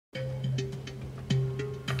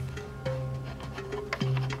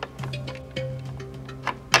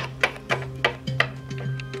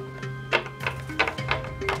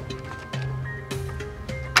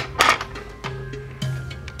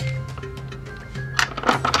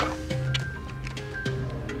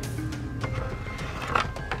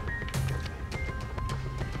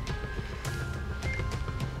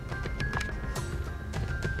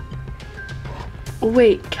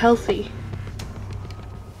Wait, Kelsey.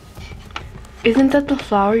 Isn't that the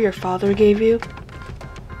flower your father gave you?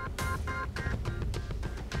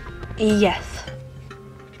 Yes.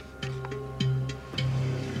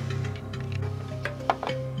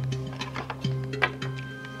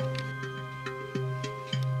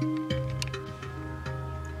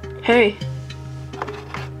 Hey.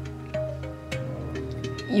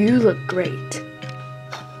 You look great.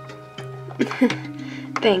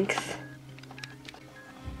 Thanks.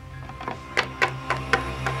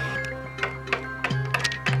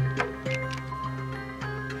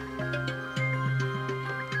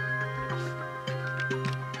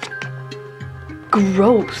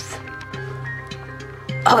 Gross.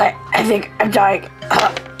 Okay, I think I'm dying.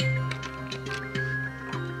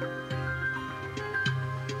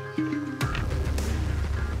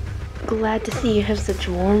 Glad to see you have such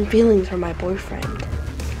warm feelings for my boyfriend.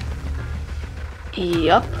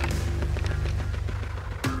 Yup.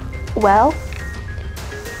 Well,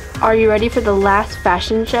 are you ready for the last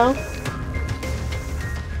fashion show?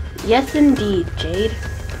 Yes, indeed, Jade.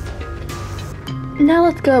 Now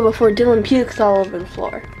let's go before Dylan pukes all over the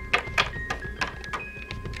floor.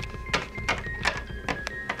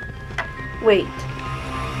 Wait.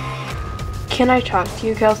 Can I talk to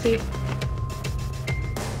you, Kelsey?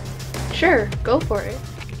 Sure, go for it.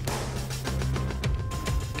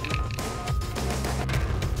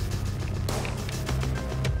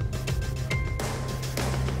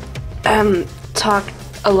 Talk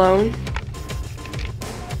alone?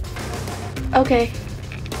 Okay.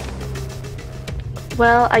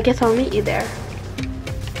 Well, I guess I'll meet you there.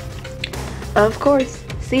 Of course.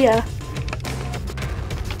 See ya.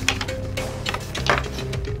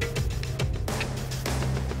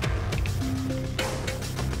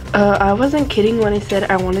 I wasn't kidding when I said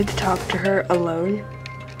I wanted to talk to her alone.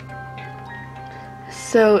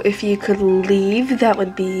 So if you could leave, that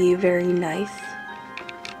would be very nice.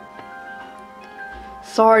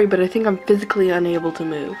 Sorry, but I think I'm physically unable to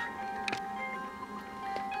move.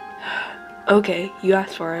 Okay, you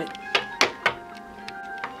asked for it.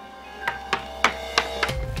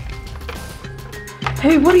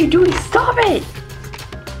 Hey, what are you doing? Stop it!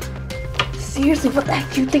 Seriously, what the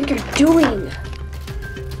heck do you think you're doing?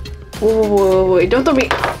 Whoa, wait, don't throw me.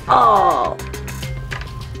 Oh!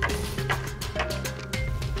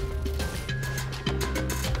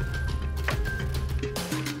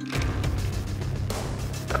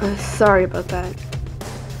 Sorry about that.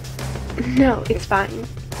 No, it's fine.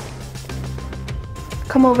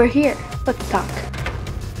 Come over here. Let's talk.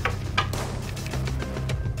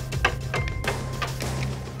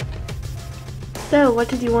 So, what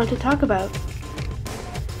did you want to talk about?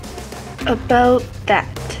 About that.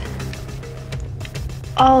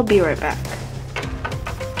 I'll be right back.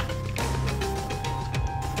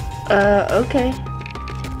 Okay.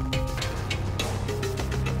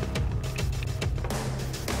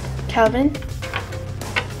 Calvin?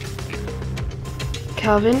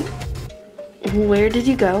 Calvin? Where did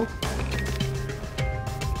you go?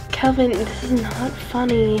 Calvin, this is not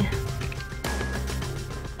funny.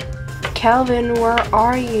 Calvin, where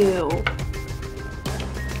are you?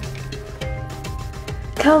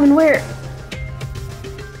 Calvin, where?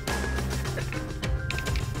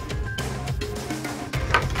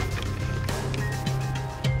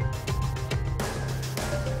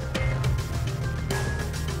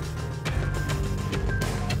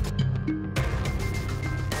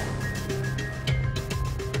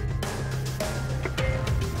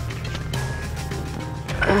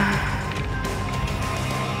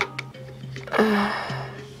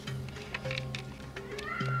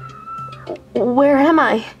 Where am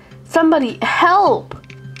I? Somebody help!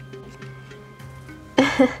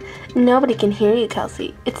 Nobody can hear you,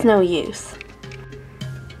 Kelsey. It's no use.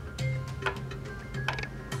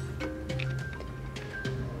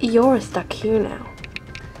 You're stuck here now.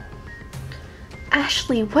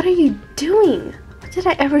 Ashley, what are you doing? What did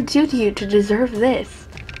I ever do to you to deserve this?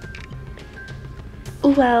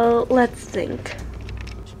 Well, let's think.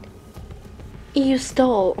 You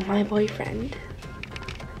stole my boyfriend.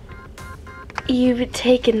 You've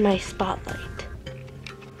taken my spotlight.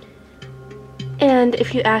 And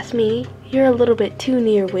if you ask me, you're a little bit too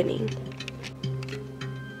near winning.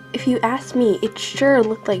 If you ask me, it sure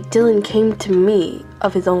looked like Dylan came to me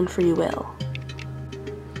of his own free will.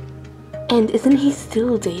 And isn't he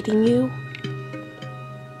still dating you?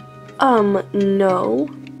 No.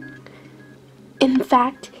 In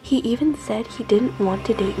fact, he even said he didn't want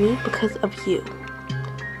to date me because of you.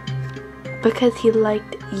 Because he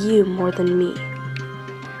liked you more than me.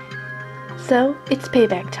 So, it's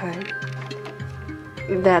payback time.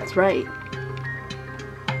 That's right.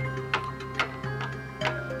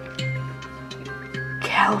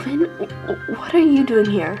 Calvin, what are you doing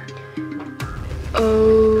here?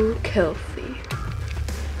 Oh, Kelsey.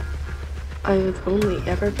 I was only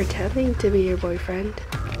ever pretending to be your boyfriend.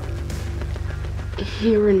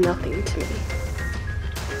 You were nothing to me.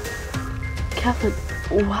 Calvin,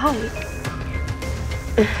 why?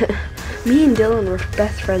 Me and Dylan were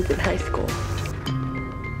best friends in high school.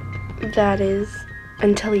 That is,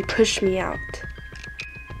 until he pushed me out.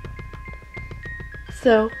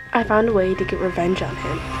 So, I found a way to get revenge on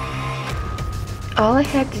him. All I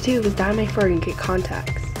had to do was dye my fur and get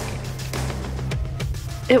contacts.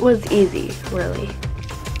 It was easy, really.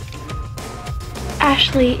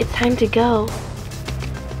 Ashley, it's time to go.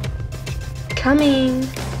 Coming.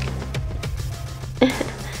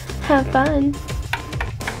 Have fun.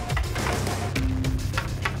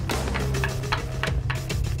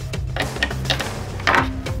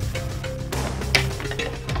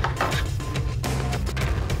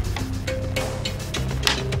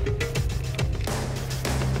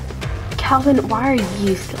 Calvin, why are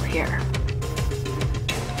you still here?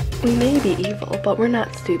 We may be evil, but we're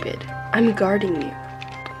not stupid. I'm guarding you.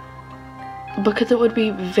 Because it would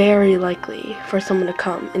be very likely for someone to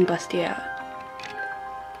come and bust you out.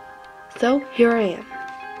 So, here I am.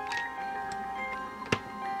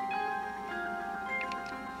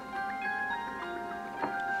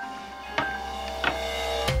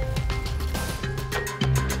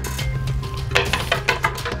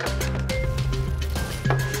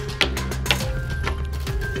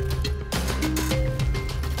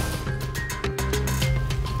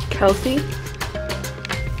 Kelsey?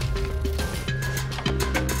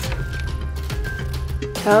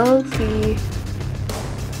 Kelsey?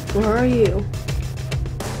 Where are you?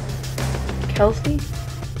 Kelsey?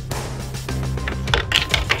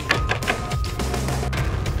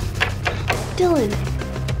 Dylan!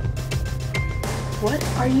 What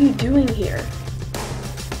are you doing here?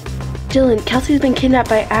 Dylan, Kelsey's been kidnapped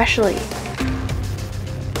by Ashley.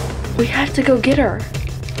 We have to go get her.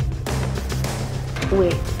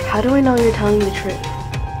 Wait, how do I know you're telling the truth?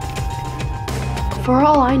 For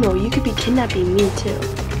all I know, you could be kidnapping me too.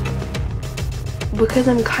 Because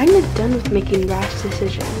I'm kind of done with making rash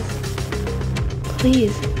decisions.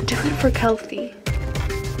 Please, do it for Kelsey.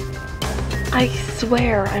 I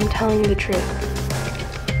swear I'm telling the truth.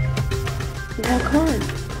 Now come on.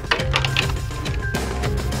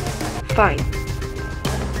 Fine.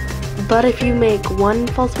 But if you make one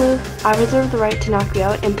false move, I reserve the right to knock you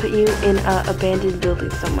out and put you in an abandoned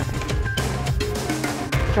building somewhere.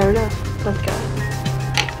 Fair enough. Let's go.